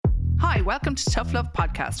Hi, welcome to Tough Love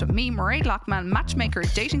Podcast with me, Mairead Lockman, matchmaker,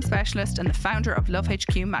 dating specialist and the founder of Love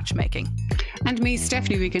HQ Matchmaking. And me,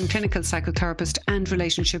 Stephanie Regan, clinical psychotherapist and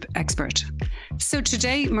relationship expert. So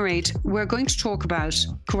today, Mairead, we're going to talk about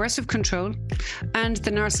coercive control and the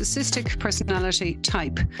narcissistic personality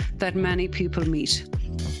type that many people meet.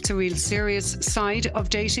 It's a real serious side of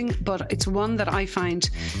dating, but it's one that I find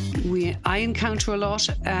I encounter a lot,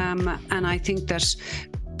 and I think that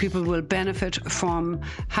people will benefit from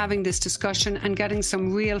having this discussion and getting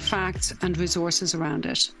some real facts and resources around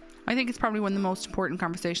it. I think it's probably one of the most important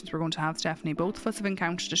conversations we're going to have, Stephanie. Both of us have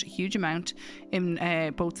encountered it a huge amount in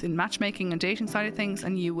both in matchmaking and dating side of things,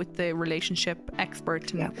 and you with the relationship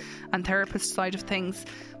expert and therapist side of things.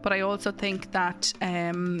 But I also think that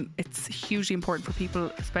it's hugely important for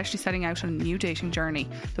people, especially setting out on a new dating journey,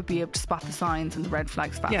 to be able to spot the signs and the red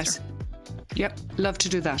flags faster. Yes. Yep. Love to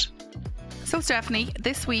do that. So Stephanie,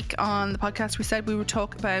 this week on the podcast we said we would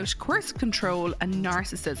talk about coercive control and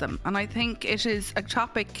narcissism, and I think it is a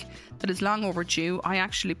topic that is long overdue. I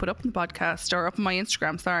actually put up in the podcast, or up on my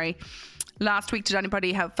Instagram, last week, did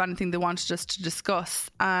anybody have anything they wanted us to discuss?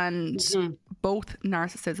 And both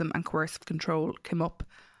narcissism and coercive control came up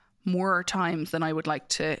more times than I would like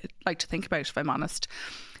to think about, if I'm honest.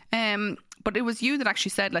 But it was you that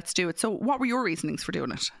actually said let's do it. So what were your reasonings for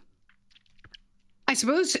doing it? I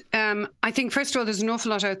suppose, I think, first of all, there's an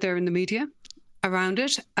awful lot out there in the media around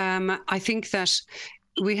it. I think that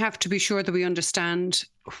we have to be sure that we understand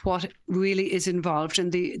what really is involved and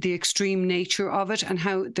the extreme nature of it, and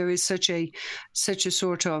how there is such a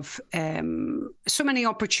sort of so many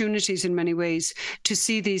opportunities in many ways to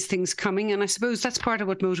see these things coming. And I suppose that's part of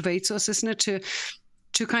what motivates us, isn't it?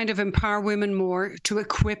 To kind of empower women more, to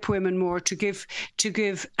equip women more, to give,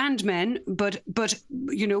 and men, but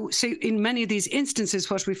say in many of these instances,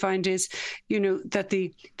 what we find is, that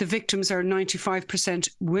the victims are 95%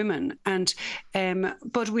 women, and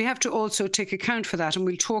but we have to also take account for that, and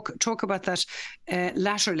we'll talk about that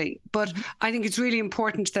laterally. But I think it's really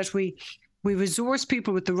important that we resource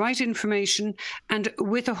people with the right information and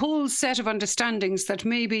with a whole set of understandings that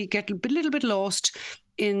maybe get a little bit lost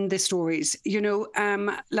in the stories,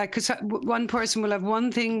 because one person will have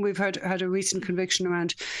one thing. We've had a recent conviction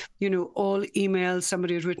around, all emails.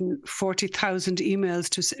 Somebody had written 40,000 emails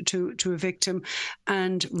to a victim,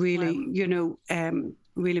 and really, wow.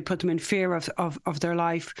 Really put them in fear of their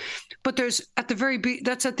life. But there's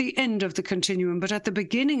that's at the end of the continuum. But at the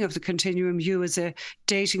beginning of the continuum, you as a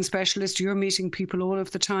dating specialist, you're meeting people all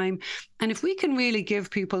of the time. And if we can really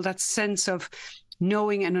give people that sense of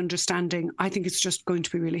knowing and understanding, I think it's just going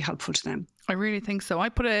to be really helpful to them. I really think so. I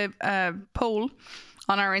put a poll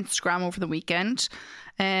on our Instagram over the weekend,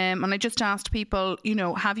 and I just asked people,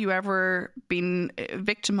 have you ever been a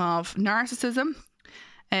victim of narcissism,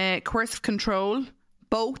 coercive control,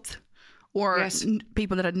 both, or yes,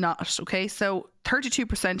 people that had not? Okay, so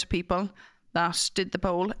 32% of people that did the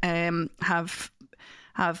poll have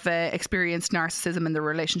experienced narcissism in their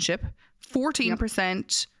relationship.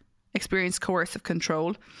 14% experienced coercive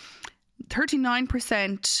control.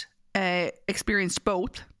 39% experienced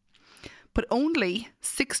both, but only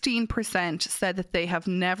 16% said that they have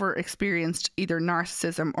never experienced either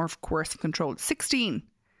narcissism or coercive control. 16.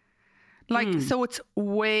 So it's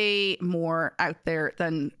way more out there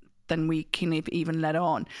than we can even let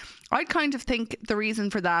on. I kind of think the reason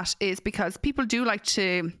for that is because people do like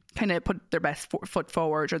to kind of put their best foot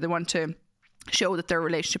forward, or they want to show that their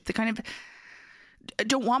relationship, they kind of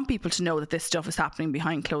don't want people to know that this stuff is happening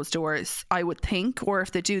behind closed doors, I would think. Or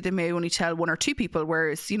if they do, they may only tell one or two people,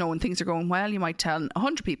 whereas, when things are going well, you might tell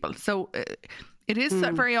 100 people. So it is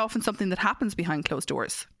very often something that happens behind closed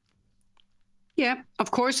doors. Yeah,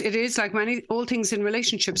 of course it is, like all things in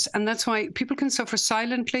relationships. And that's why people can suffer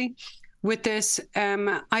silently with this.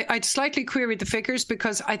 I'd slightly query the figures,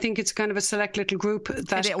 because I think it's kind of a select little group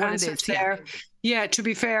that answers there. Yeah, to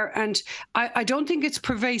be fair. And I don't think it's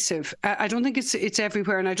pervasive. I don't think it's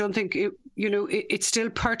everywhere. And I don't think, it's still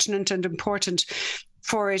pertinent and important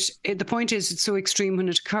for it. The point is, it's so extreme when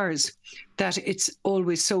it occurs that it's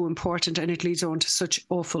always so important, and it leads on to such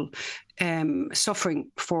awful suffering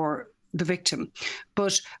for the victim.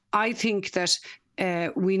 But I think that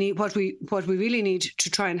we need what we really need to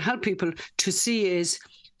try and help people to see is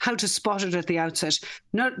how to spot it at the outset,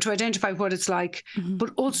 not to identify what it's like, but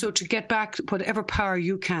also to get back whatever power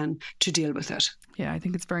you can to deal with it. Yeah, I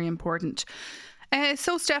think it's very important.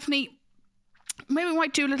 So Stephanie, maybe we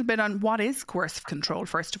might do a little bit on what is coercive control,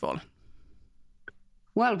 first of all.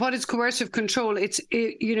 Well, what is coercive control? It's,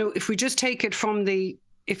 if we just take it from the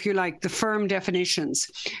if you like, the firm definitions,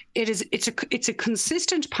 it's a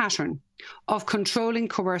consistent pattern of controlling,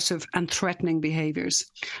 coercive, and threatening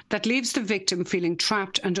behaviors that leaves the victim feeling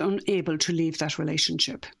trapped and unable to leave that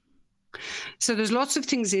relationship. So there's lots of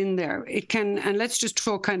things in there. It can, and let's just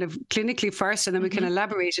talk kind of clinically first, and then we can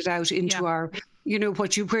elaborate it out into our, you know,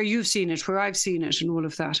 where you've seen it, where I've seen it, and all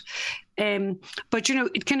of that. But, you know,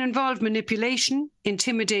 it can involve manipulation,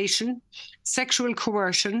 intimidation, sexual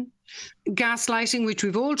coercion, gaslighting, which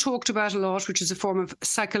we've all talked about a lot, which is a form of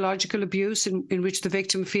psychological abuse in which the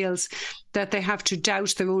victim feels that they have to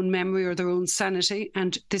doubt their own memory or their own sanity.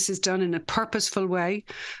 And this is done in a purposeful way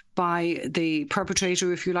by the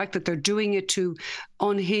perpetrator, if you like, that they're doing it to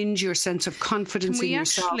unhinge your sense of confidence in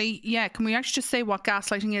yourself. Can we actually just say what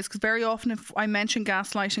gaslighting is? Because very often if I mention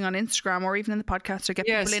gaslighting on Instagram or even in the podcast, I get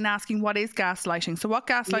people in asking, what is gaslighting? So what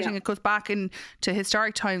gaslighting, it goes back into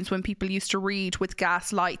historic times when people used to read with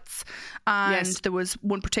gas lights. And there was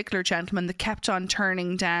one particular gentleman that kept on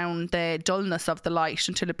turning down the dullness of the light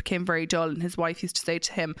until it became very dull. And his wife used to say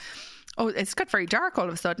to him, oh, it's got very dark all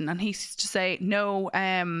of a sudden. And he used to say, no,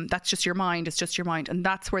 that's just your mind. It's just your mind. And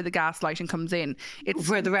that's where the gaslighting comes in. It's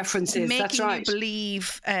where the reference is. That's right. Making you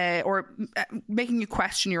believe or making you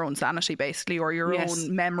question your own sanity, basically, or your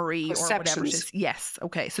own memory or whatever it is. Yes.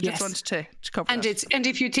 Okay. So just wanted to cover that. And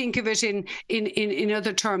if you think of it in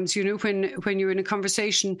other terms, you know, when you're in a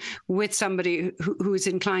conversation with somebody who is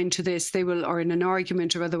inclined to this, they will, or in an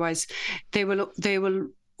argument or otherwise, they will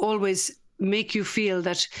always make you feel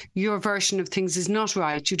that your version of things is not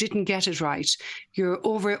right. You didn't get it right. You're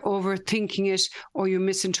overthinking it, or you're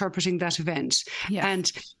misinterpreting that event. Yes.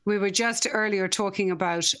 And we were just earlier talking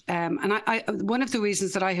about, and I one of the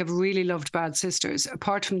reasons that I have really loved Bad Sisters,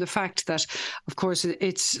 apart from the fact that, of course,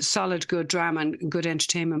 it's solid, good drama and good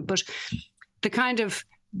entertainment, but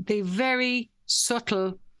the very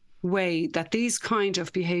subtle way that these kind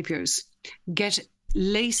of behaviors get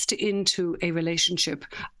laced into a relationship,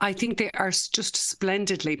 I think they are just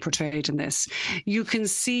splendidly portrayed in this. You can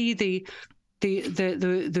see the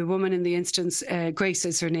woman in the instance, Grace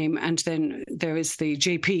is her name, and then there is the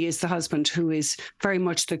JP is the husband, who is very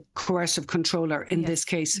much the coercive controller in this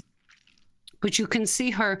case. But you can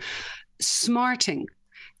see her smarting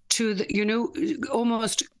to the, you know,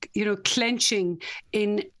 almost, you know, clenching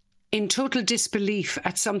in total disbelief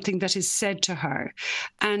at something that is said to her.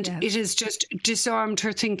 And it has just disarmed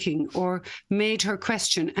her thinking or made her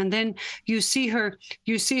question. And then you see her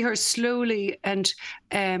slowly and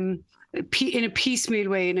in a piecemeal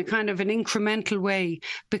way, in a kind of an incremental way,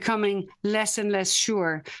 becoming less and less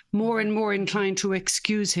sure, more and more inclined to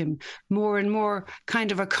excuse him, more and more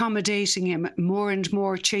kind of accommodating him, more and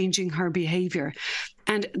more changing her behavior.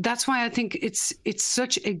 And that's why I think it's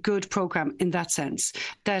such a good program in that sense,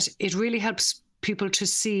 that it really helps people to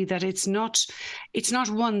see that it's not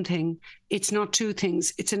one thing, it's not two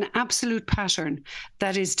things, it's an absolute pattern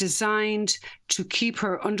that is designed to keep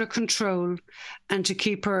her under control and to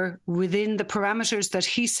keep her within the parameters that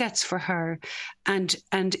he sets for her, and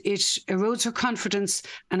it erodes her confidence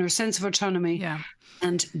and her sense of autonomy. Yeah.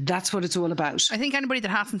 And that's what it's all about. I think anybody that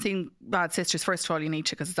hasn't seen Bad Sisters, first of all, you need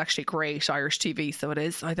to, because it's actually great Irish TV. So it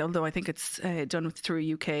is, although I think it's done through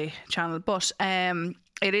a UK channel. But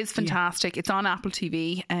it is fantastic. It's on Apple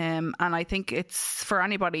TV. And I think it's for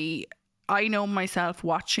anybody. I know myself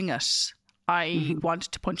watching it, I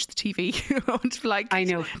wanted to punch the TV. I wanted to be like, I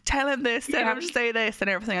know, tell him this, tell him to say this and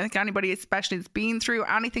everything. I think anybody especially that's been through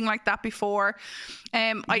anything like that before,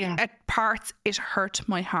 at parts it hurt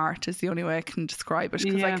my heart is the only way I can describe it,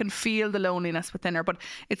 because I can feel the loneliness within her. But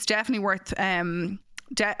it's definitely worth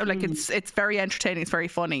it's very entertaining, it's very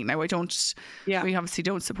funny. Now we obviously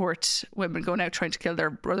don't support women going out trying to kill their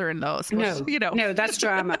brother-in-laws, but, no, that's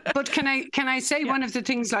drama. But can I say one of the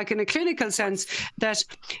things, like in a clinical sense, that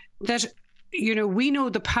you know, we know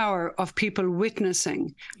the power of people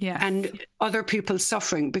witnessing and other people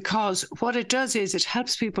suffering, because what it does is it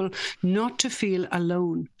helps people not to feel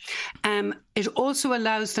alone. It also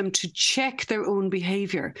allows them to check their own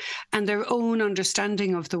behavior and their own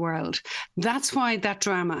understanding of the world. That's why that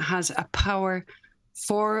drama has a power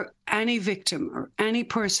for any victim or any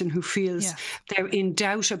person who feels they're in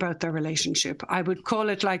doubt about their relationship. I would call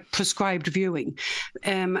it like prescribed viewing,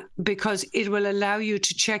 because it will allow you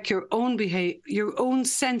to check your own behavior, your own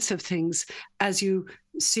sense of things, as you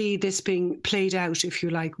see this being played out, if you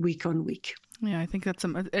like, week on week. Yeah, I think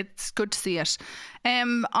it's good to see it.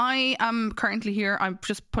 I am currently here. I've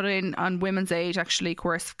just put in on Women's Aid, actually,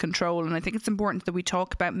 coercive control. And I think it's important that we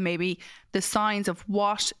talk about maybe the signs of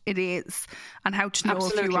what it is and how to know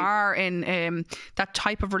if you are in that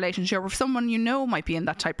type of relationship, or if someone you know might be in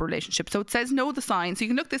that type of relationship. So it says know the signs. So you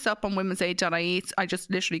can look this up on women'said.ie. I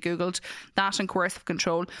just literally Googled that and coercive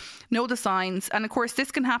control. Know the signs. And of course,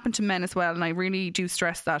 this can happen to men as well. And I really do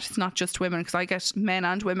stress that. It's not just women, because I get men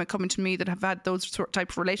and women coming to me that have had those type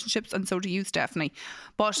of relationships, and so do you, Stephanie.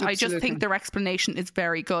 But Absolutely. I just think their explanation is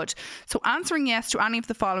very good. So answering yes to any of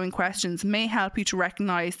the following questions may help you to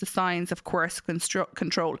recognise the signs of coercive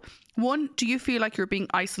control. 1, do you feel like you're being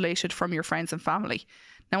isolated from your friends and family?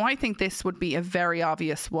 Now, I think this would be a very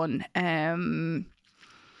obvious one. Kind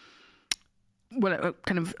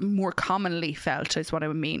of more commonly felt is what I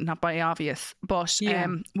would mean, not by obvious. But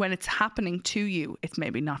when it's happening to you, it's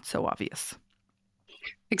maybe not so obvious.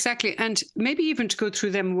 Exactly. And maybe even to go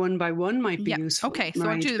through them one by one might be useful. Okay, so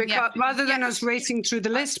I'll do them, rather than us racing through the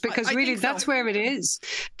list, because I really that's where it is.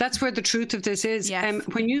 That's where the truth of this is. Yes.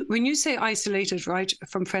 When you say isolated, right,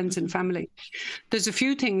 from friends and family, there's a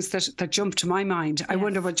few things that jump to my mind. I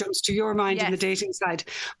wonder what jumps to your mind in the dating side.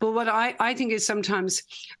 But what I think is sometimes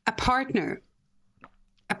a partner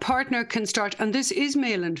can start, and this is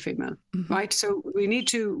male and female, right? So we need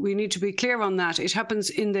to be clear on that. It happens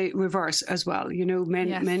in the reverse as well, you know, men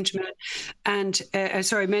to men, and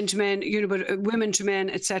men to men, you know, but women to men,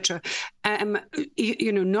 etc.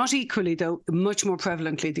 You know, not equally though, much more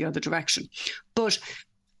prevalently the other direction. But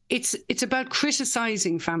it's about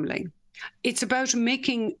criticizing family. It's about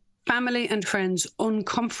making family and friends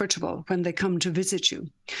uncomfortable when they come to visit you.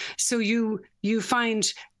 So you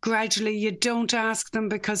find gradually you don't ask them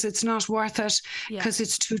because it's not worth it, because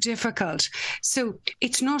it's too difficult. So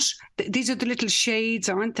it's not, these are the little shades,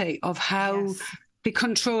 aren't they, of how the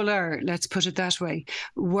controller, let's put it that way,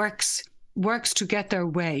 works to get their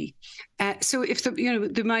way. So if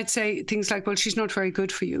they might say things like, well, she's not very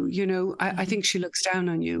good for you, you know, I think she looks down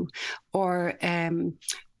on you, or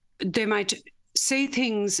they might say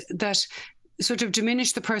things that sort of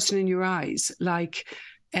diminish the person in your eyes, like,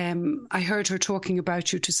 I heard her talking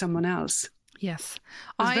about you to someone else. Yes.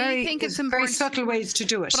 I think it's important. Very subtle ways to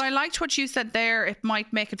do it. But I liked what you said there. It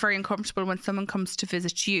might make it very uncomfortable when someone comes to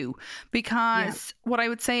visit you, because what I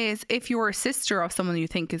would say is, if you're a sister of someone you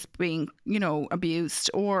think is being, you know, abused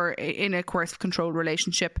or in a coercive control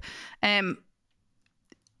relationship,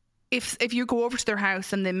 if you go over to their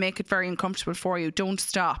house and they make it very uncomfortable for you, don't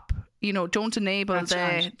stop. You know, don't enable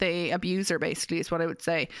the abuser, basically, is what I would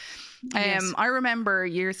say. I remember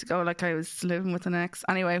years ago, like I was living with an ex,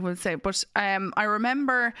 anyway, I would say, but I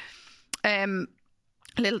remember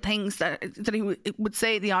little things that he would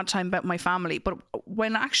say the odd time about my family. But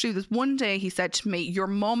when actually there's one day he said to me, your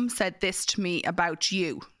mum said this to me about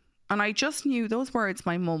you. And I just knew those words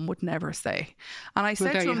my mum would never say. And I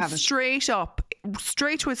said to him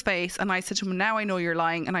straight to his face, and I said to him, now I know you're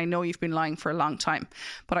lying, and I know you've been lying for a long time.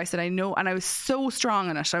 But I said, I know, and I was so strong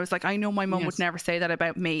in it. I was like, I know my mum would never say that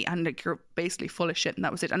about me, and like, you're basically full of shit. And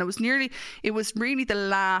that was it. And it was really the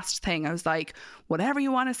last thing. I was like, whatever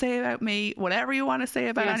you want to say about me, whatever you want to say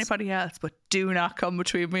about anybody else, but do not come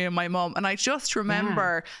between me and my mum. And I just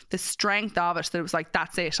remember the strength of it, that it was like,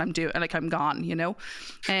 that's it, I'm gone, you know.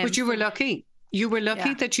 But you were lucky. You were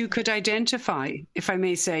lucky that you could identify, if I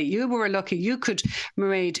may say. You were lucky. You could,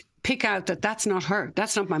 Mairead, pick out that that's not her.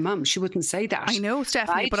 That's not my mum. She wouldn't say that. I know,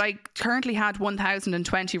 Stephanie, but I currently had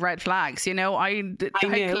 1,020 red flags. You know, I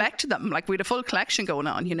collected them. Like, we had a full collection going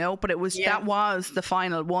on, you know, but it was that was the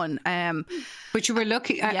final one. But you were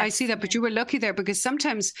lucky. I see that. But you were lucky there, because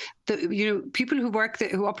sometimes people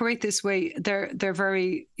who operate this way, they're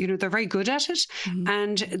very good at it,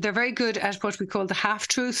 and they're very good at what we call the half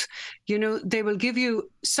truth. You know, they will give you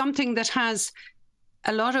something that has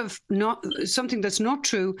a lot of something that's not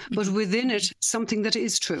true, but within it, something that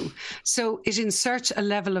is true. So it inserts a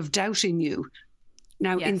level of doubt in you.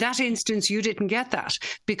 Now, in that instance, you didn't get that,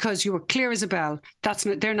 because you were clear as a bell.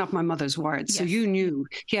 They're not my mother's words. Yes. So you knew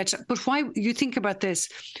he had to, but why you think about this?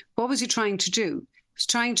 What was he trying to do? He was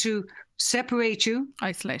trying to separate you,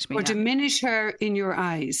 isolate me, or diminish her in your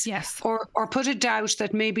eyes, or put a doubt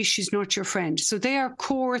that maybe she's not your friend. So they are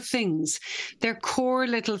core things. They're core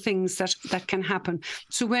little things that can happen.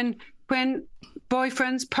 So when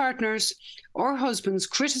boyfriends, partners, or husbands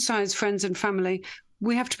criticize friends and family,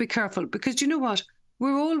 we have to be careful, because you know what?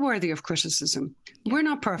 we're all worthy of criticism. Yeah. We're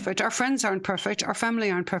not perfect. Our friends aren't perfect. Our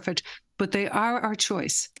family aren't perfect, but they are our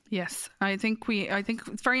choice. Yes, I think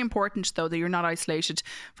it's very important though that you're not isolated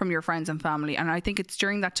from your friends and family, and I think it's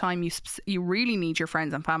during that time you really need your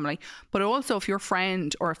friends and family, but also if your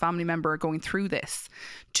friend or a family member are going through this,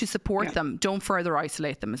 to support them. Don't further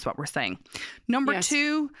isolate them, is what we're saying. Number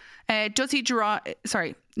two, does he deprive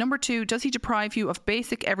you of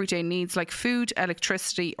basic everyday needs like food,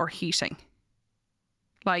 electricity, or heating?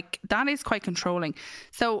 Like, that is quite controlling.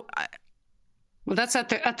 So. Well, that's at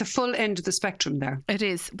the full end of the spectrum there. It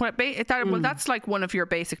is. Well, that's like one of your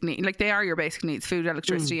basic needs. Like, they are your basic needs: food,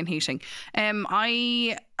 electricity, and heating.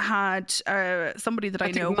 I had somebody that I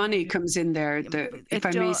know. Think money comes in there. If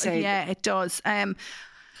I may say. Yeah, it does. Manages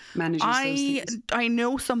those things. I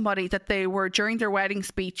know somebody that they were during their wedding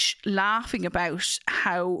speech laughing about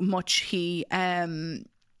how much he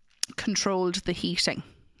controlled the heating.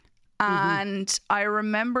 And I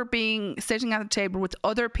remember sitting at the table with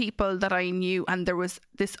other people that I knew, and there was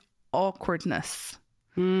this awkwardness.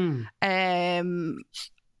 It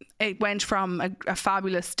went from a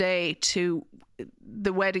fabulous day to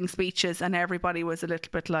the wedding speeches, and everybody was a little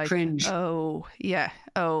bit like, cringe.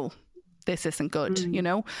 This isn't good, you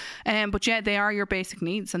know? But yeah, they are your basic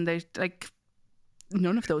needs, and they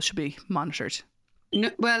none of those should be monitored. No,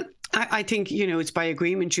 well, I think, it's by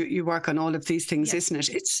agreement you work on all of these things, isn't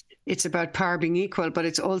it? It's about power being equal, but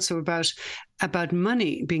it's also about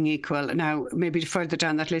money being equal. Now, maybe further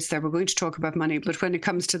down that list there, we're going to talk about money. But when it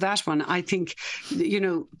comes to that one, I think,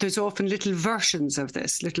 there's often little versions of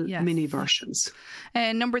this, mini versions.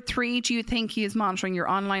 Number 3, do you think he is monitoring your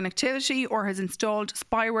online activity or has installed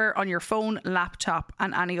spyware on your phone, laptop,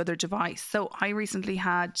 and any other device? So I recently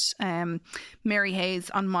had Mary Hayes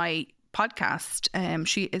on my podcast.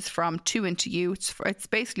 She is from 2 Into You. It's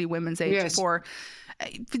basically women's age for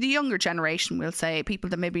the younger generation, we'll say, people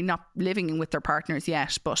that maybe not living with their partners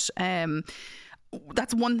yet, but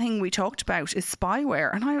that's one thing we talked about is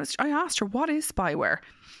spyware. And I asked her, what is spyware?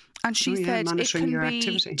 And she said it can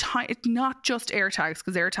be not just AirTags,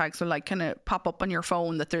 because AirTags will like kind of pop up on your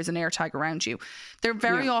phone that there's an AirTag around you. They're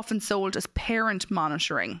very often sold as parent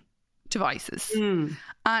monitoring devices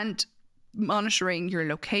and monitoring your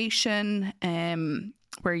location,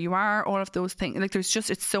 where you are, all of those things. Like,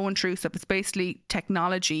 it's so intrusive. It's basically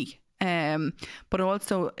technology, but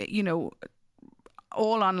also,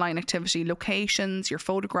 all online activity, locations, your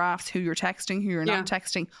photographs, who you're texting, who you're not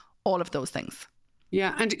texting, all of those things.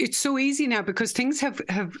 Yeah, and it's so easy now because things have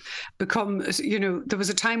become, there was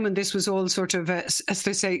a time when this was all sort of, as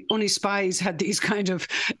they say, only spies had these kind of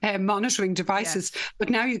monitoring devices. Yes. But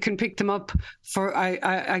now you can pick them up for,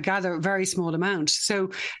 I gather, a very small amount.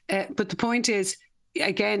 So, but the point is,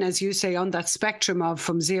 again, as you say, on that spectrum of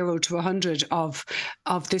from 0 to 100 of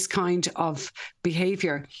this kind of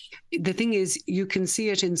behaviour, the thing is, you can see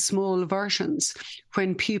it in small versions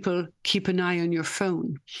when people keep an eye on your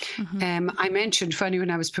phone. I mentioned, funny, when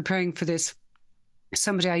I was preparing for this,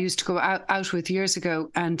 somebody I used to go out with years ago,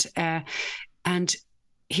 and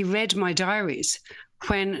he read my diaries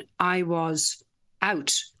when I was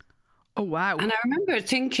out. Oh, wow. And I remember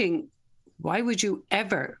thinking, why would you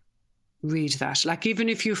ever read that? Like, even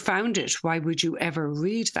if you found it, why would you ever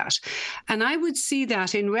read that? And I would see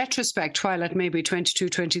that in retrospect, while at maybe 22,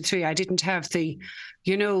 23, I didn't have the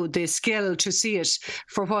skill to see it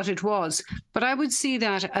for what it was. But I would see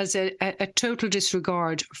that as a total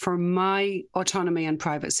disregard for my autonomy and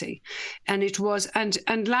privacy. And it was, and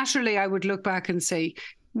laterally I would look back and say,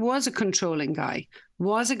 was a controlling guy,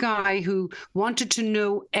 was a guy who wanted to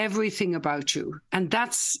know everything about you. And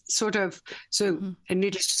that's sort of, and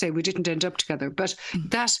needless to say, we didn't end up together, but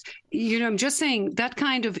that, I'm just saying that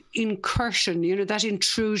kind of incursion, that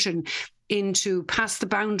intrusion into past the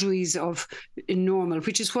boundaries of normal,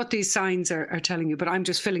 which is what these signs are telling you. But I'm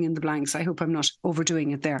just filling in the blanks. I hope I'm not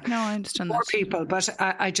overdoing it there. No, I understand More people, but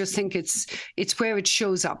I just think it's where it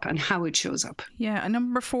shows up and how it shows up. Yeah. And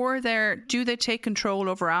number 4 there, do they take control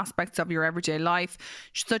over aspects of your everyday life,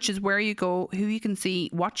 such as where you go, who you can see,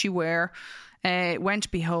 what you wear, when to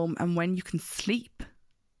be home, and when you can sleep?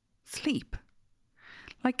 Sleep.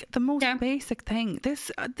 Like, the most basic thing.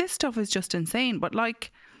 This stuff is just insane. But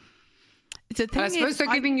like, I suppose they're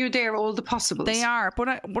giving you there all the possibles. They are,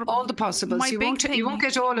 but all the possibles. You won't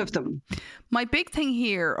get all of them. My big thing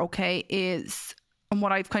here, okay, is, and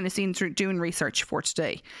what I've kind of seen through doing research for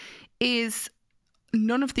today, is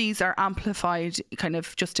none of these are amplified kind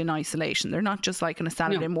of just in isolation. They're not just like on a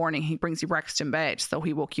Saturday morning, he brings you breakfast in bed, so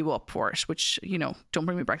he woke you up for it, which, don't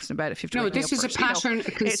bring me breakfast in bed if you have to wake me up. No, this is a pattern,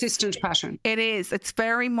 a consistent pattern. It is. It's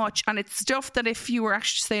very much, and it's stuff that if you were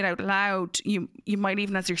actually saying it out loud, you might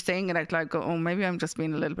even, as you're saying it out loud, go, oh, maybe I'm just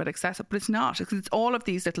being a little bit excessive. But it's not, because it's all of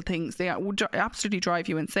these little things. They would absolutely drive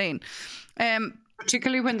you insane.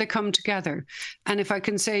 Particularly when they come together. And if I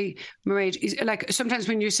can say, Mairead, like sometimes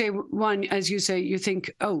when you say one, as you say, you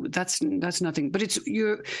think, oh, that's nothing. But it's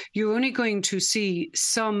you're only going to see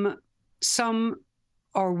some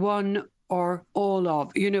or one or all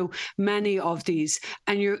of, many of these.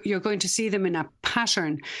 And you're going to see them in a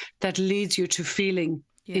pattern that leads you to feeling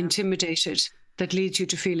intimidated, that leads you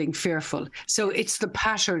to feeling fearful. So it's the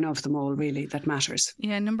pattern of them all really that matters.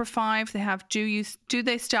 Yeah, number 5, they have, do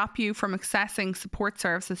they stop you from accessing support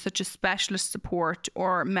services such as specialist support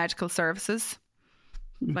or medical services?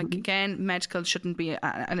 Mm-hmm. Like again, medical shouldn't be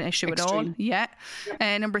an issue Extreme. At all. Yeah.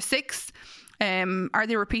 Number 6, are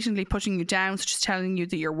they repeatedly putting you down, such as telling you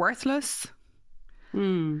that you're worthless?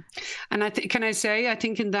 And I think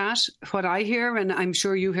in that, what I hear, and I'm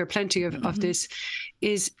sure you hear plenty of this,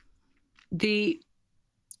 is it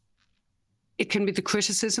can be the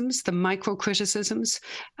criticisms, the micro criticisms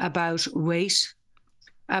about weight,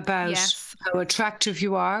 about how attractive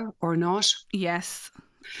you are or not. Yes.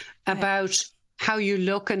 About how you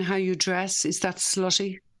look and how you dress. Is that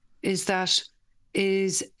slutty? Is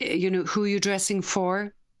who you're dressing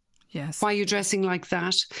for? Yes. Why are you dressing like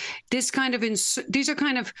that? These are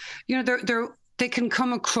kind of, they can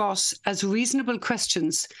come across as reasonable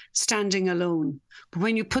questions standing alone. But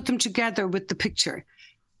when you put them together with the picture,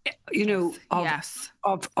 with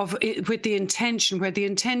the intention, where the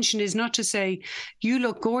intention is not to say, you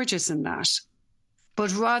look gorgeous in that,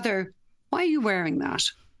 but rather, why are you wearing that?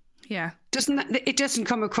 Yeah. It doesn't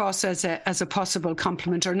come across as a possible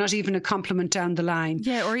compliment, or not even a compliment down the line.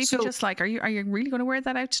 Yeah, or even just like, are you really going to wear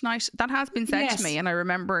that out tonight? That has been said to me, and I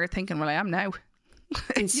remember thinking, well, I am now.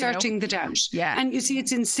 Inserting the doubt. Yeah. And you see,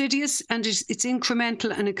 it's insidious and it's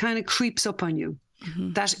incremental, and it kind of creeps up on you.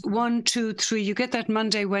 Mm-hmm. That 1, 2, 3, you get that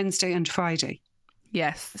Monday, Wednesday and Friday.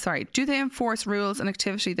 Yes. Sorry. Do they enforce rules and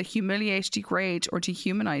activity that humiliate, degrade or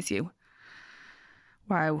dehumanize you?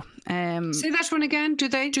 Wow. Say that one again. Do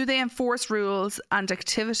they enforce rules and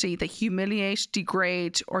activity that humiliate,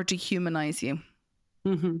 degrade or dehumanize you?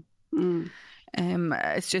 Mm-hmm.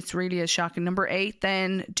 It's just really shocking. Number 8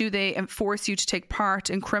 then, do they enforce you to take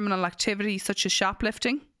part in criminal activity such as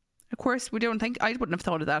shoplifting? Of course, I wouldn't have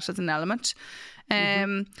thought of that as an element.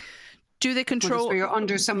 Do they control... Well, you're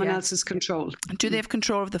under someone else's control. Do they have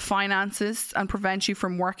control of the finances and prevent you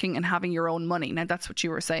from working and having your own money? Now, that's what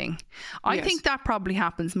you were saying. I think that probably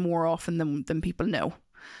happens more often than people know.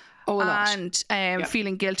 Oh, and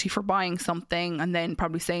feeling guilty for buying something, and then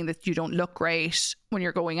probably saying that you don't look great when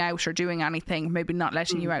you're going out or doing anything, maybe not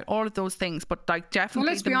letting you out, all of those things. But like, definitely,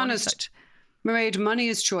 well, let's be honest, Mairead, money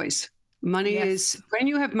is choice. Money is, when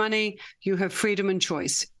you have money, you have freedom and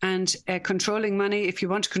choice. And controlling money, if you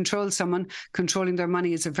want to control someone, controlling their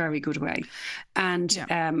money is a very good way. And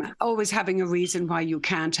always having a reason why you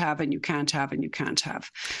can't have and you can't have and you can't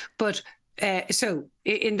have. But so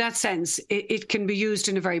in that sense, it can be used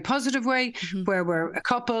in a very positive way, where we're a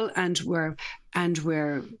couple and we're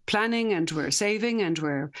planning and we're saving and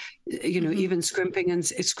we're, even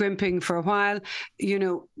scrimping for a while,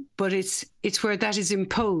 but it's where that is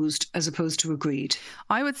imposed as opposed to agreed.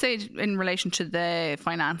 I would say in relation to the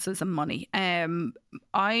finances and money,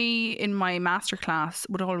 I, in my masterclass,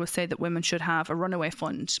 would always say that women should have a runaway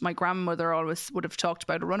fund. My grandmother always would have talked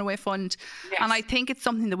about a runaway fund. Yes. And I think it's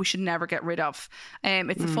something that we should never get rid of.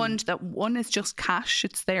 It's a fund that, one, is just cash.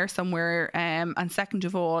 It's there somewhere. And second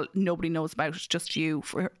of all, nobody knows about it, just you.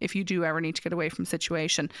 If you do ever need to get away from a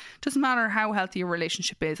situation, doesn't matter how healthy your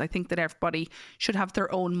relationship is. I think that everybody should have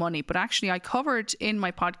their own money. But actually, I covered in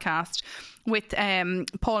my podcast with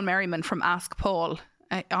Paul Merriman from Ask Paul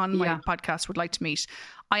on my podcast, Would Like to Meet.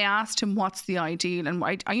 I asked him what's the ideal, and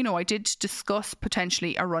I did discuss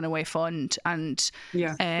potentially a runaway fund and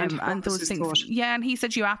those things. Thought. Yeah, and he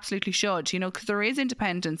said you absolutely should, because there is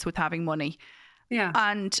independence with having money. Yeah,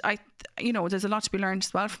 and there's a lot to be learned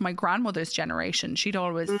as well from my grandmother's generation. She'd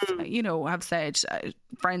always, have said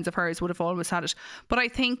friends of hers would have always had it. But I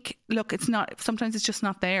think, look, it's not. Sometimes it's just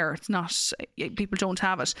not there. It's not. People don't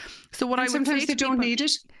have it. So what I would sometimes say they don't need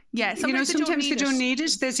it. Yeah, sometimes they don't need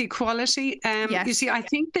it. There's equality. Yes. You see, I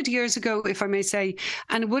think that years ago, if I may say,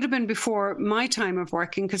 and it would have been before my time of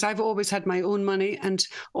working, because I've always had my own money and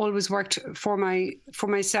always worked for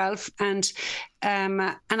myself, and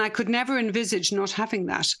I could never envisage not having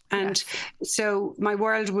that. And And so my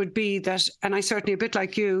world would be that, and I certainly, a bit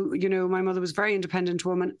like you, my mother was a very independent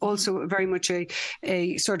woman, also very much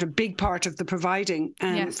a sort of big part of the providing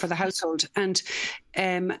for the household. And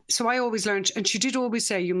so I always learned, and she did always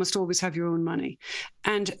say, you must always have your own money.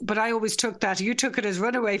 But I always took that. You took it as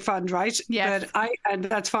runaway fund, right? Yes. And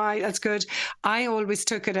that's fine. That's good. I always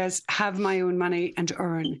took it as have my own money and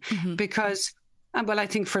earn, because, well, I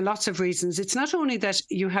think for lots of reasons, it's not only that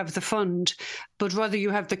you have the fund, but rather you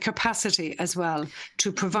have the capacity as well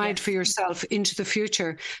to provide for yourself into the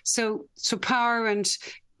future. So power and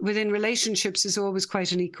within relationships is always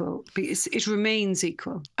quite unequal. It remains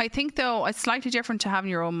equal. I think, though, it's slightly different to having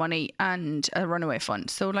your own money and a runaway fund.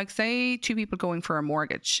 So, like, say two people going for a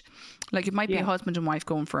mortgage, like it might be a husband and wife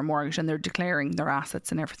going for a mortgage and they're declaring their assets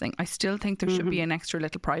and everything. I still think there should be an extra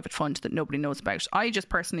little private fund that nobody knows about. I just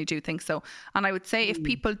personally do think so. And I would say if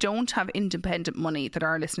people don't have independent money that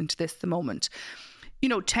are listening to this at the moment,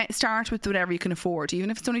 start with whatever you can afford, even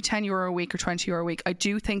if it's only €10 a week or €20 a week. I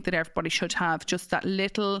do think that everybody should have just that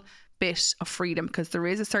little bit of freedom, because there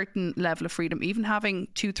is a certain level of freedom. Even having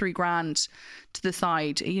 2-3 grand to the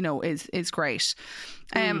side, is great.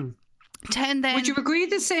 10 then. Would you agree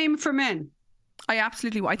the same for men? I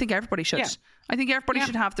absolutely. I think everybody should. Yeah. I think everybody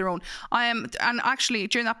should have their own. And actually,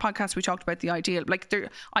 during that podcast, we talked about the ideal. Like,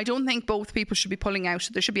 I don't think both people should be pulling out.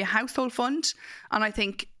 There should be a household fund, and I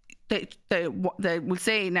think. We'll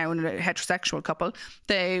say now in a heterosexual couple,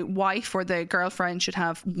 the wife or the girlfriend should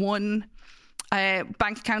have one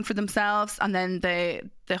bank account for themselves, and then the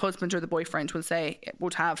husband or the boyfriend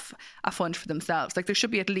would have a fund for themselves. Like, there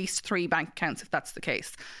should be at least 3 bank accounts if that's the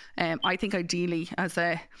case. I think ideally, as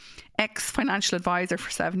a ex-financial advisor for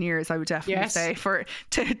 7 years, I would definitely say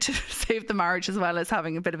to save the marriage as well as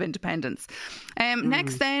having a bit of independence.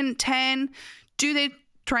 Next then, 10, do they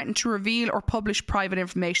threaten to reveal or publish private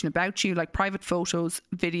information about you, like private photos,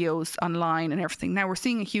 videos online and everything? Now, we're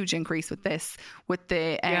seeing a huge increase with this, with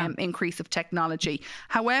the increase of technology.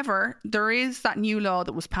 However, there is that new law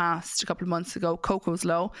that was passed a couple of months ago, Coco's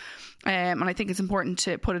Law, and I think it's important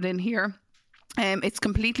to put it in here. It's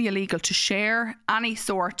completely illegal to share any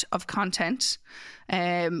sort of content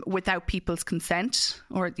without people's consent,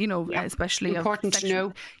 or, especially important to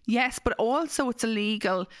know. Yes, but also it's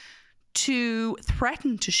illegal to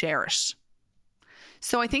threaten to share it.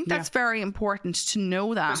 So I think that's very important to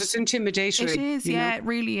know that. Because it's intimidatory. It is, it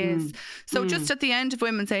really is. So just at the end of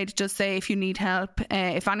Women's Aid, just say if you need help,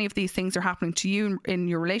 if any of these things are happening to you in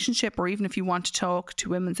your relationship, or even if you want to talk to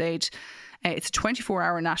Women's Aid, it's a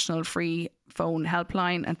 24-hour national free phone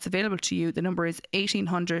helpline, and it's available to you. The number is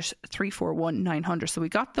 1800 341 900. So we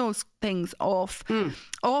got those things off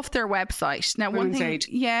their website. Now, Women's Aid.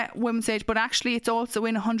 Women's Aid, but actually it's also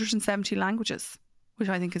in 170 languages, which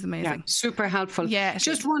I think is amazing. Yeah, super helpful. Yeah,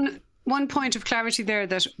 just one point of clarity there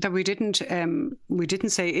that we didn't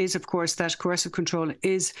say is, of course, that coercive control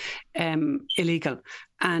is illegal,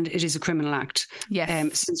 and it is a criminal act.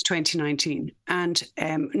 Yes. Since 2019, and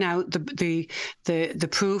now the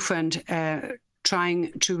proof and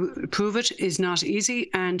trying to prove it is not easy,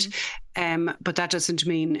 and but that doesn't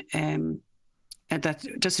mean. That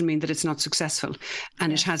doesn't mean that it's not successful,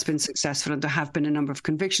 and it has been successful, and there have been a number of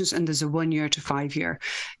convictions, and there's a 1 year to 5 year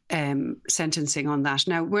sentencing on that.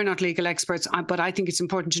 Now, we're not legal experts, but I think it's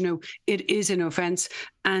important to know it is an offence,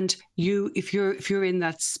 and if you're in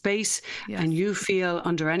that space and you feel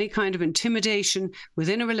under any kind of intimidation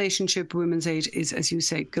within a relationship, Women's Aid is, as you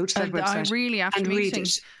say, go to that website. I really, and read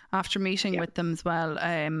it. After meeting with them as well,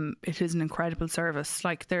 it is an incredible service.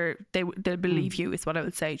 Like, they'll believe you, is what I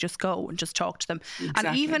would say. Just go and just talk to them. Exactly.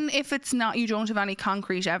 And even if it's not, you don't have any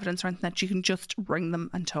concrete evidence or anything, that you can just ring them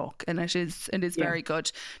and talk. And it is very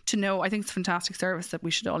good to know. I think it's a fantastic service that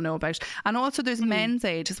we should all know about. And also there's Men's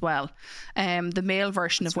Aid as well, the male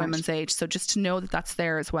version of Women's Aid. So just to know that that's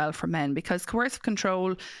there as well for men, because coercive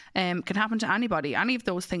control can happen to anybody. Any of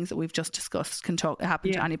those things that we've just discussed can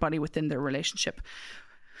happen to anybody within their relationship.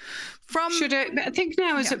 I think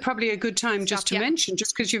now is probably a good time just to mention,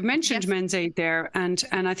 just because you've mentioned Men's Aid there, and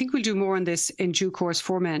I think we'll do more on this in due course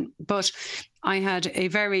for men. But I had a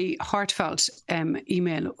very heartfelt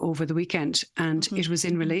email over the weekend, and it was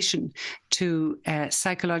in relation to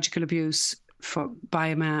psychological abuse by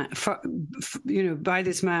a man, by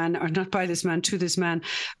this man, or not by this man, to this man,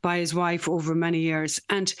 by his wife over many years.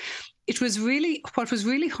 And what was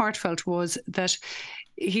really heartfelt was that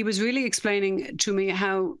he was really explaining to me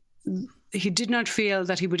how he did not feel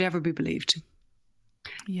that he would ever be believed.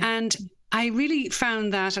 Yeah. And I really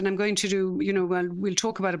found that, and I'm going to do, well, we'll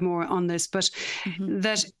talk about it more on this, but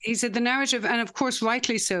that he said the narrative, and of course,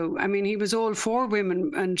 rightly so. I mean, he was all for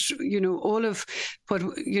women and, all of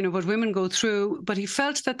what women go through, but he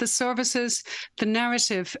felt that the services, the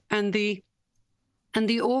narrative, and the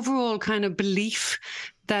overall kind of belief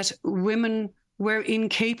that women were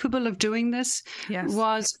incapable of doing this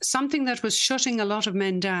was something that was shutting a lot of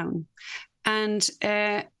men down. And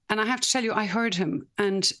I have to tell you, I heard him.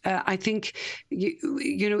 And I think,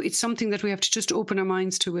 it's something that we have to just open our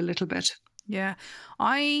minds to a little bit. Yeah.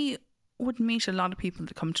 I would meet a lot of people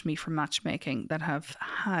that come to me from matchmaking that have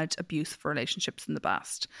had abusive relationships in the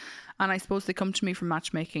past. And I suppose they come to me from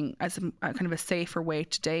matchmaking as a kind of a safer way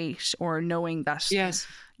to date, or knowing that,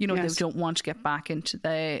 they don't want to get back into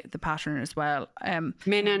the pattern as well.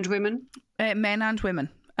 Men and women? Men and women.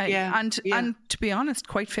 And to be honest,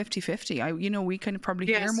 quite 50-50. We kind of probably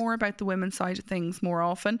hear more about the women's side of things more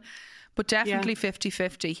often, but definitely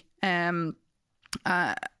 50-50.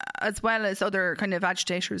 As well as other kind of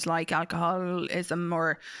agitators like alcoholism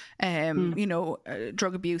or,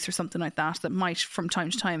 drug abuse or something like that might from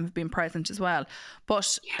time to time have been present as well.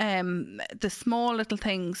 But the small little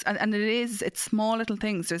things, and it's small little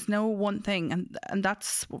things. There's no one thing. And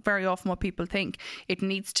that's very often what people think. It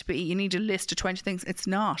needs to be, you need a list of 20 things. It's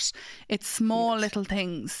not. It's small little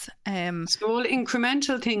things. Small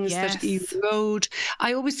incremental things that erode.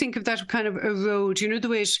 I always think of that kind of erode,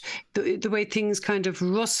 the way things kind of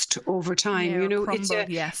rust over time. Crumble,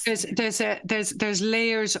 there's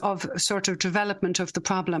layers of sort of development of the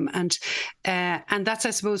problem, and that's, I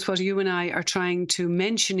suppose, what you and I are trying to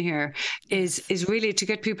mention here is really to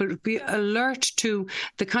get people to be alert to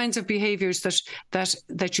the kinds of behaviours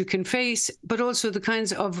that you can face, but also the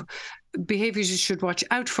kinds of behaviours you should watch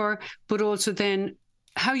out for, but also then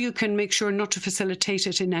how you can make sure not to facilitate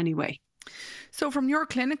it in any way. So from your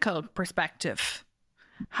clinical perspective,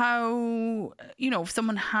 how, if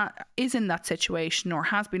someone is in that situation or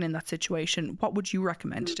has been in that situation, what would you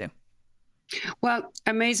recommend to do? Well,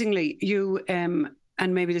 amazingly, you and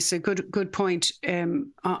maybe this is a good point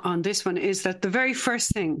on this one, is that the very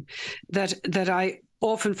first thing that I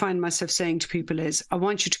often find myself saying to people is, I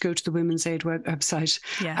want you to go to the Women's Aid website.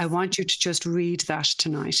 Yes. I want you to just read that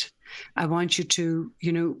tonight. I want you to,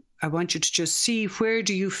 just see, where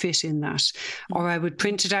do you fit in that? Or I would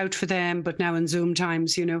print it out for them, but now in Zoom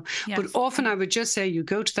times, Yes. But often I would just say, you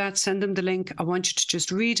go to that, send them the link. I want you to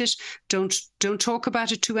just read it. Don't talk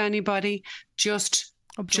about it to anybody. So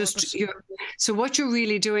what you're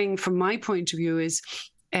really doing from my point of view is,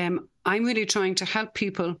 I'm really trying to help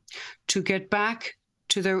people to get back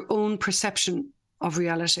to their own perception of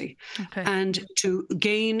reality, and to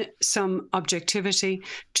gain some objectivity,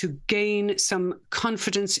 to gain some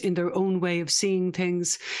confidence in their own way of seeing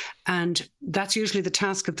things. And that's usually the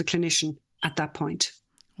task of the clinician at that point.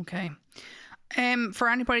 Okay. For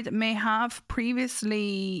anybody that may have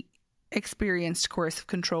previously experienced coercive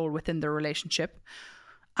control within their relationship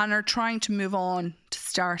and are trying to move on to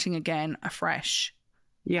starting again afresh,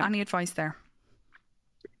 any advice there?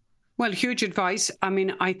 Well, huge advice. I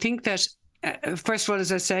mean, I think that first of all,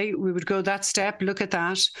 as I say, we would go that step, look at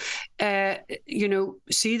that,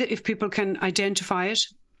 see that if people can identify it.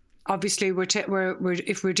 Obviously,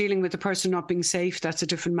 if we're dealing with the person not being safe, that's a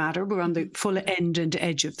different matter. We're on the full end and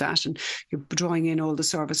edge of that, and you're drawing in all the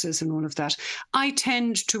services and all of that. I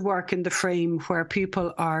tend to work in the frame where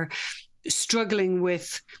people are struggling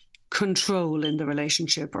with control in the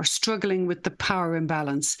relationship, or struggling with the power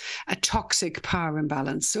imbalance, a toxic power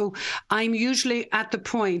imbalance. So I'm usually at the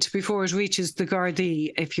point before it reaches the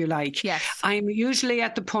Gardaí, if you like. Yes. I'm usually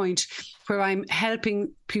at the point where I'm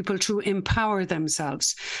helping people to empower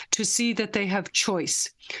themselves, to see that they have choice,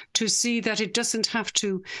 to see that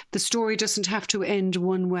the story doesn't have to end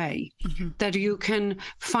one way, that you can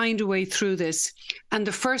find a way through this. And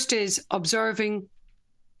the first is observing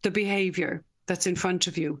the behavior that's in front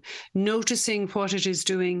of you, noticing what it is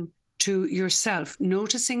doing to yourself,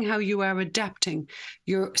 noticing how you are adapting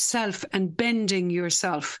yourself and bending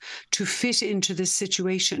yourself to fit into this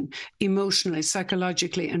situation emotionally,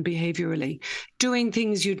 psychologically, and behaviorally, doing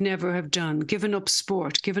things you'd never have done, giving up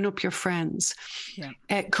sport, giving up your friends,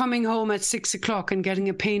 coming home at 6 o'clock and getting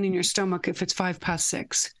a pain in your stomach if it's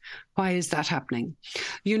 6:05. Why is that happening?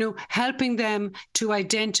 Helping them to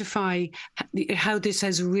identify how this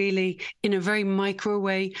has really, in a very micro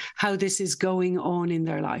way, how this is going on in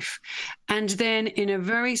their life. And then in a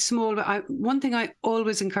very small, one thing I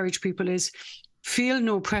always encourage people is feel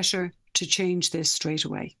no pressure to change this straight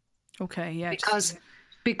away. Okay, yeah.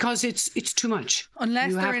 Because it's too much.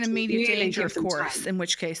 Unless they're in immediate danger, of course, in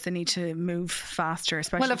which case they need to move faster,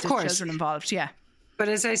 especially if there's children involved. Yeah. But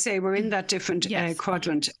as I say, we're in that different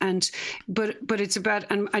quadrant, but it's about,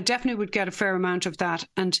 and I definitely would get a fair amount of that,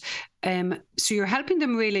 and so you're helping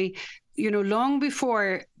them really, long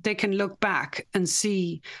before they can look back and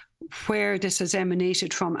see where this has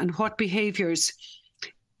emanated from and what behaviours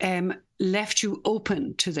left you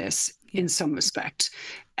open to this in some respect,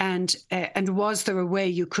 and was there a way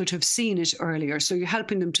you could have seen it earlier? So you're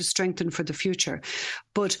helping them to strengthen for the future,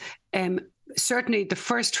 but certainly the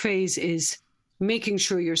first phase is making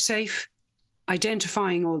sure you're safe,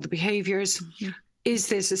 identifying all the behaviours. Mm-hmm. Is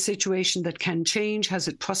this a situation that can change? Has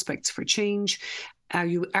it prospects for change? Are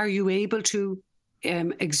you able to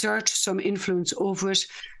exert some influence over it?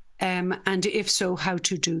 And if so, how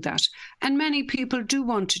to do that? And many people do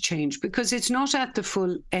want to change because it's not at the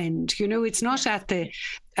full end. It's not at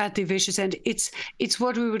the vicious end. It's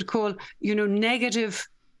what we would call, negative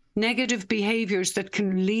behaviours that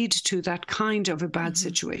can lead to that kind of a bad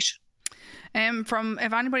situation. From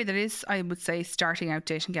if anybody that is, I would say, starting out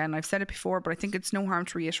dating again, I've said it before, but I think it's no harm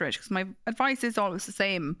to reiterate because my advice is always the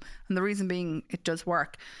same, and the reason being it does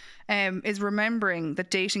work, is remembering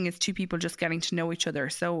that dating is two people just getting to know each other.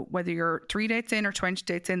 So whether you're 3 dates in or 20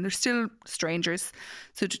 dates in, they're still strangers.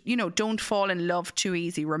 So, don't fall in love too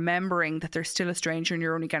easy, remembering that they're still a stranger and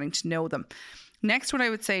you're only getting to know them. Next, what I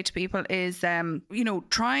would say to people is, look,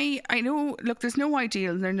 there's no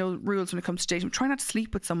ideal and there are no rules when it comes to dating. Try not to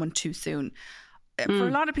sleep with someone too soon. For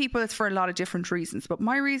a lot of people, it's for a lot of different reasons. But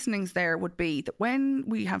my reasonings there would be that when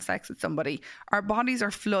we have sex with somebody, our bodies are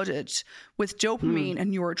flooded with dopamine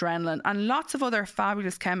and noradrenaline and lots of other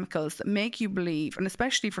fabulous chemicals that make you believe, and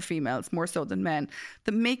especially for females more so than men,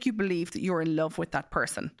 that make you believe that you're in love with that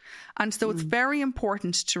person. And so it's very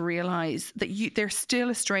important to realise that they're still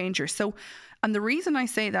a stranger. So, and the reason I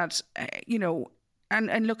say that,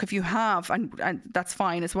 and look, if you have, and that's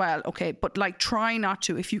fine as well, okay, but try not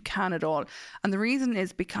to if you can at all. And the reason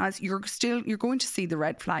is because you're going to see the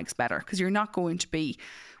red flags better because you're not going to be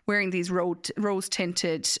wearing these rose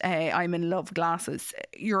tinted I'm in love glasses.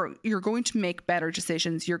 You're going to make better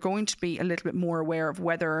decisions. You're going to be a little bit more aware of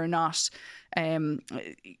whether or not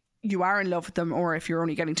you are in love with them or if you're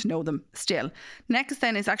only getting to know them still. Next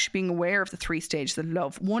then is actually being aware of the 3 stages of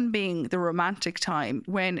love. One being the romantic time,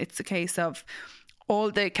 when it's a case of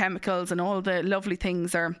all the chemicals and all the lovely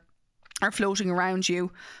things are floating around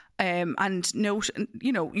you. And note,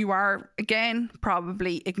 you are, again,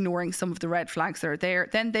 probably ignoring some of the red flags that are there.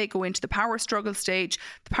 Then they go into the power struggle stage.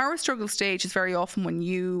 The power struggle stage is very often when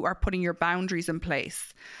you are putting your boundaries in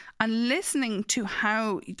place and listening to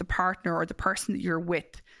how the partner or the person that you're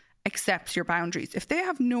with accepts your boundaries. If they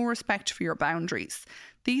have no respect for your boundaries,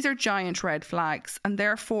 these are giant red flags, and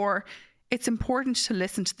therefore it's important to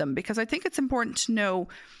listen to them, because I think it's important to know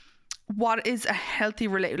what is a healthy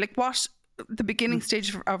relationship, what the beginning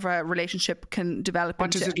stage of a relationship can develop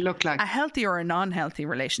into. What does it look like? A healthy or a non-healthy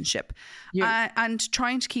relationship. Yeah. And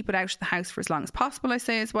trying to keep it out of the house for as long as possible, I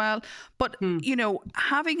say as well. But,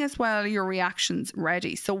 having as well your reactions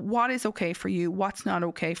ready. So what is okay for you? What's not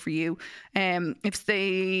okay for you? If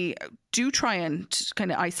they do try and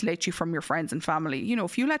kind of isolate you from your friends and family,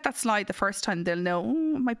 if you let that slide the first time, they'll know,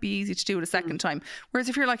 it might be easy to do it a second time. Whereas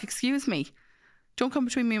if you're like, excuse me, don't come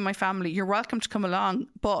between me and my family. You're welcome to come along,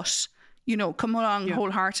 but come along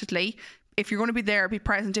wholeheartedly. If you're going to be there, be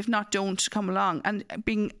present. If not, don't come along. And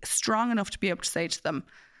being strong enough to be able to say to them,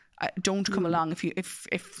 don't come along if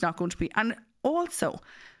it's not going to be. And also,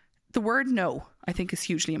 the word no, I think, is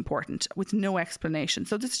hugely important, with no explanation.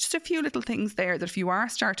 So there's just a few little things there that if you are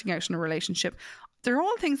starting out in a relationship, they're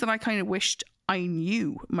all things that I kind of wished I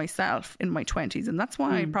knew myself in my 20s. And that's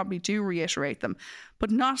why I probably do reiterate them. But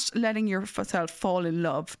not letting yourself fall in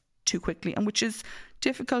love too quickly, and which is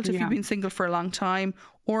difficult if you've been single for a long time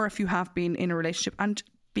or if you have been in a relationship, and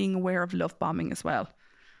being aware of love bombing as well.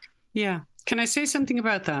 Yeah. Can I say something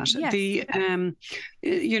about that? Yes.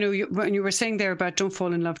 When you were saying there about don't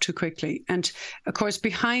fall in love too quickly, and of course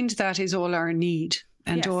behind that is all our need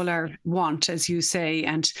and all our want, as you say,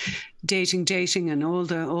 and dating and all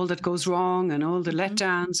that goes wrong and all the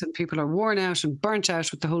letdowns, and people are worn out and burnt out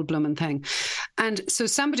with the whole blooming thing. And so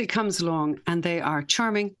somebody comes along and they are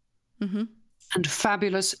charming and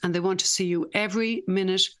fabulous, and they want to see you every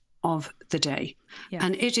minute of the day. Yeah.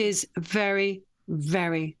 And it is very,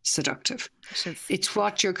 very seductive. It's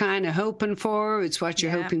what you're kind of hoping for. It's what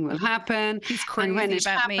you're hoping will happen. He's crazy and when it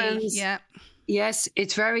about happens, me. Yeah. Yes,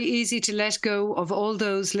 it's very easy to let go of all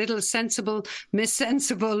those little sensible,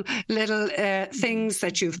 missensible little things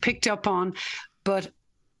that you've picked up on,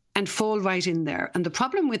 and fall right in there. And the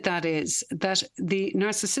problem with that is that the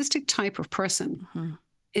narcissistic type of person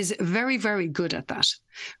is very, very good at that,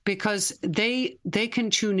 because they can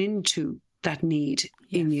tune into that need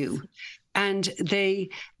in you. And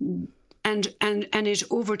and it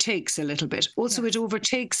overtakes a little bit. Also, it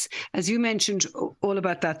overtakes, as you mentioned, all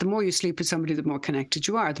about that. The more you sleep with somebody, the more connected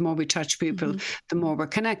you are. The more we touch people, the more we're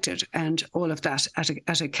connected, and all of that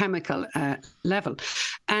at a chemical level.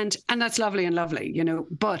 And that's lovely,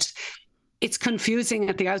 but it's confusing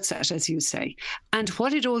at the outset, as you say. And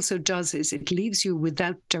what it also does is it leaves you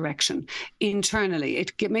without direction internally.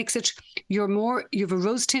 It makes it, you have a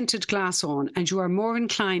rose-tinted glass on, and you are more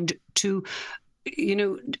inclined to,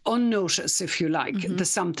 unnotice, if you like, the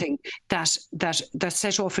something that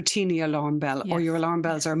set off a teeny alarm bell, or your alarm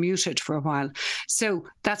bells are muted for a while. So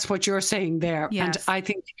that's what you're saying there. Yes. And I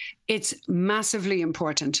think it's massively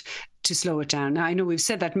important to slow it down. Now, I know we've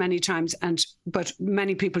said that many times, but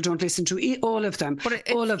many people don't listen to all of them. But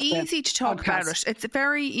it's easy to talk about it. It's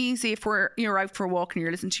very easy if you're out for a walk and you're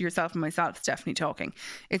listening to yourself and myself, Stephanie, talking.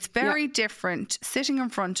 It's very different sitting in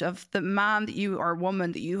front of the man that you or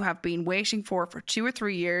woman that you have been waiting for 2 or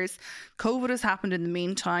 3 years. COVID has happened in the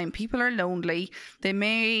meantime. People are lonely. They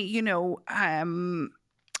may,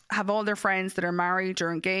 have all their friends that are married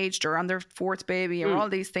or engaged or on their 4th baby or all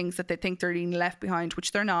these things that they think they're being left behind,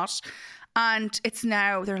 which they're not. And it's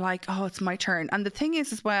now, they're like, oh, it's my turn. And the thing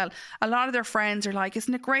is as well, a lot of their friends are like,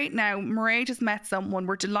 isn't it great now? Mairead has met someone.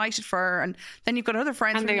 We're delighted for her. And then you've got other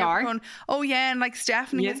friends. And they are. Going, oh, yeah. And like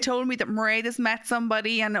Stephanie has told me that Mairead has met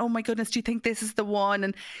somebody. And oh, my goodness, do you think this is the one?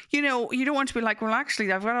 And, you don't want to be like, well, actually,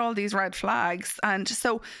 I've got all these red flags. And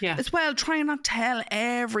so as well, try and not tell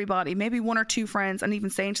everybody, maybe 1 or 2 friends, and even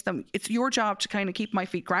saying to them, it's your job to kind of keep my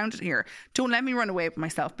feet grounded here. Don't let me run away with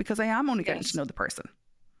myself, because I am only getting to know the person.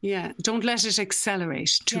 Yeah, don't let it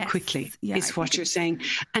accelerate too quickly, is what you're saying.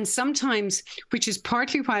 And sometimes, which is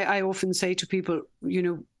partly why I often say to people,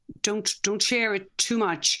 don't share it too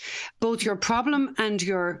much, both your problem and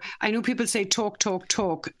I know people say talk,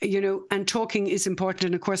 and talking is important.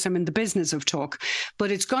 And of course, I'm in the business of talk,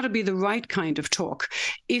 but it's got to be the right kind of talk.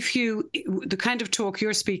 The kind of talk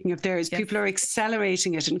you're speaking of there is people are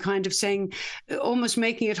accelerating it and kind of saying, almost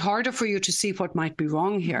making it harder for you to see what might be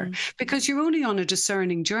wrong here, because you're only on a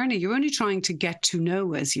discerning journey. You're only trying to get to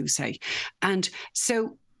know, as you say. And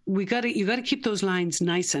so you got to keep those lines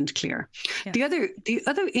nice and clear. Yeah. The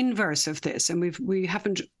other inverse of this, and we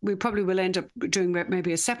probably will end up doing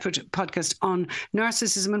maybe a separate podcast on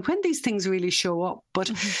narcissism and when these things really show up.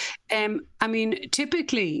 But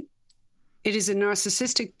typically it is a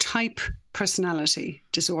narcissistic type personality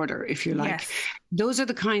disorder, if you like. Yes. Those are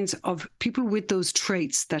the kinds of people with those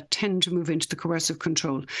traits that tend to move into the coercive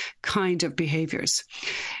control kind of behaviors.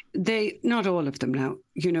 Not all of them now,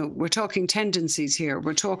 we're talking tendencies here.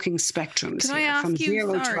 We're talking spectrums from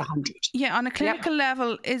 0 to 100. Yeah, on a clinical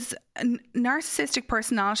level, is a narcissistic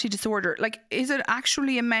personality disorder, is it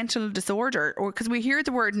actually a mental disorder? Or because we hear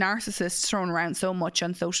the word narcissist thrown around so much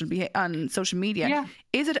on social media. Yeah.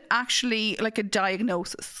 Is it actually like a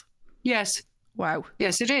diagnosis? Yes. Wow.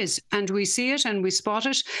 Yes, it is. And we see it and we spot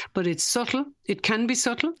it, but it's subtle. It can be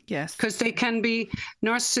subtle. Yes. Because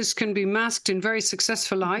narcissists can be masked in very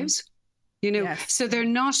successful lives. So they're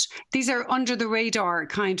not, these are under the radar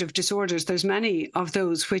kind of disorders. There's many of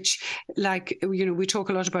those which, we talk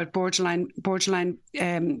a lot about borderline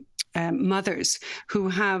mothers who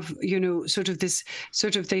have,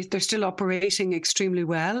 they're still operating extremely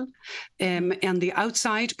well on the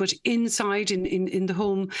outside, but inside in the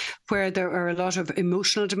home where there are a lot of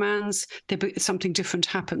emotional demands, something different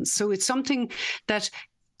happens. So it's something that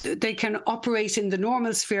they can operate in the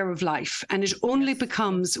normal sphere of life, and it only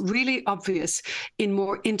becomes really obvious in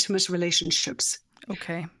more intimate relationships.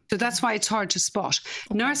 Okay. So that's why it's hard to spot.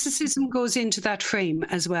 Okay. Narcissism goes into that frame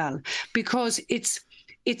as well, because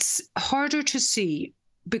it's harder to see,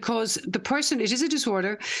 because the person, it is a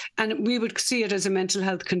disorder, and we would see it as a mental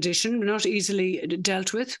health condition, not easily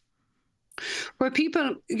dealt with, where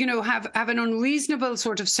people, have an unreasonable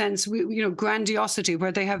sort of sense, grandiosity,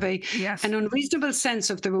 where they have an unreasonable sense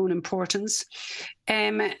of their own importance.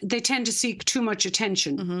 They tend to seek too much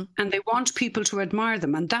attention, and they want people to admire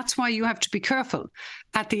them. And that's why you have to be careful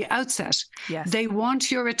at the outset. Yes. They want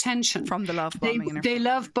your attention. From the love bombing. They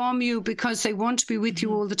love bomb you because they want to be with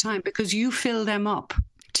you all the time, because you fill them up.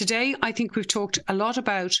 Today, I think we've talked a lot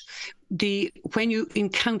about when you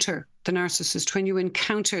encounter the narcissist, when you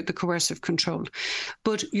encounter the coercive control.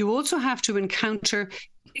 But you also have to encounter,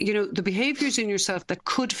 the behaviors in yourself that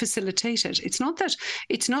could facilitate it. It's not that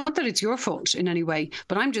it's your fault in any way,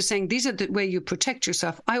 but I'm just saying these are the way you protect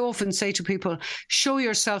yourself. I often say to people, show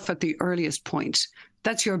yourself at the earliest point.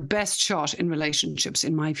 That's your best shot in relationships,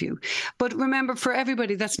 in my view. But remember, for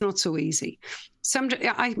everybody, that's not so easy.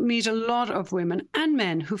 I meet a lot of women and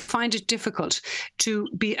men who find it difficult to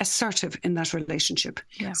be assertive in that relationship.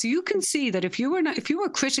 Yeah. So you can see that if you were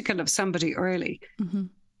critical of somebody early,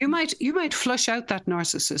 you might flush out that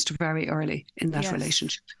narcissist very early in that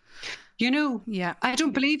relationship. I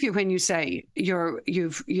don't believe you when you say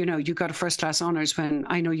you got a first class honours when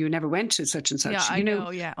I know you never went to such and such.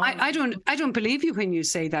 Yeah, I don't believe you when you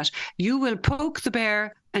say that. You will poke the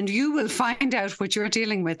bear and you will find out what you're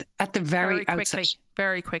dealing with at the very outset.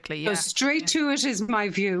 Very quickly, yeah. So straight to it is my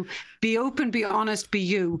view. Be open, be honest, be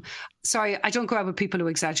you. Sorry, I don't go out with people who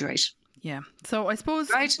exaggerate. Yeah. So I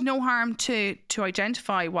suppose no harm to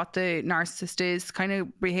identify what the narcissist is, kind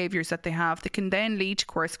of behaviours that they have that can then lead to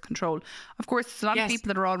coercive control. Of course, there's a lot of people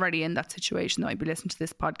that are already in that situation that might be listening to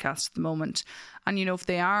this podcast at the moment. And, if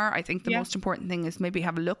they are, I think the most important thing is maybe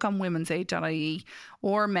have a look on womensaid.ie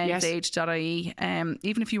or mensaid.ie.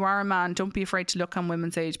 Even if you are a man, don't be afraid to look on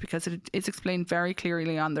Women's Aid because it is explained very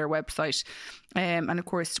clearly on their website. And of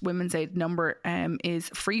course, Women's Aid number is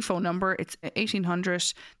a free phone number. It's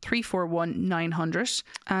 1800 341 900.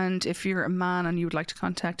 And if you're a man and you would like to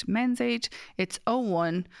contact Men's Aid, it's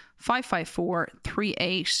 01 554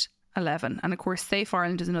 3811. And of course, Safe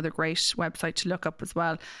Ireland is another great website to look up as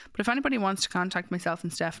well. But if anybody wants to contact myself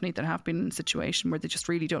and Stephanie that have been in a situation where they just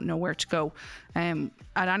really don't know where to go at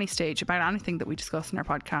any stage about anything that we discuss in our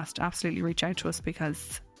podcast, absolutely reach out to us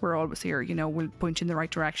because we're always here. We'll point you in the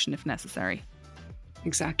right direction if necessary.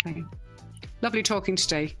 Exactly. Lovely talking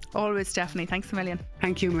today. Always, Stephanie. Thanks a million.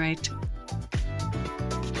 Thank you, Mairead.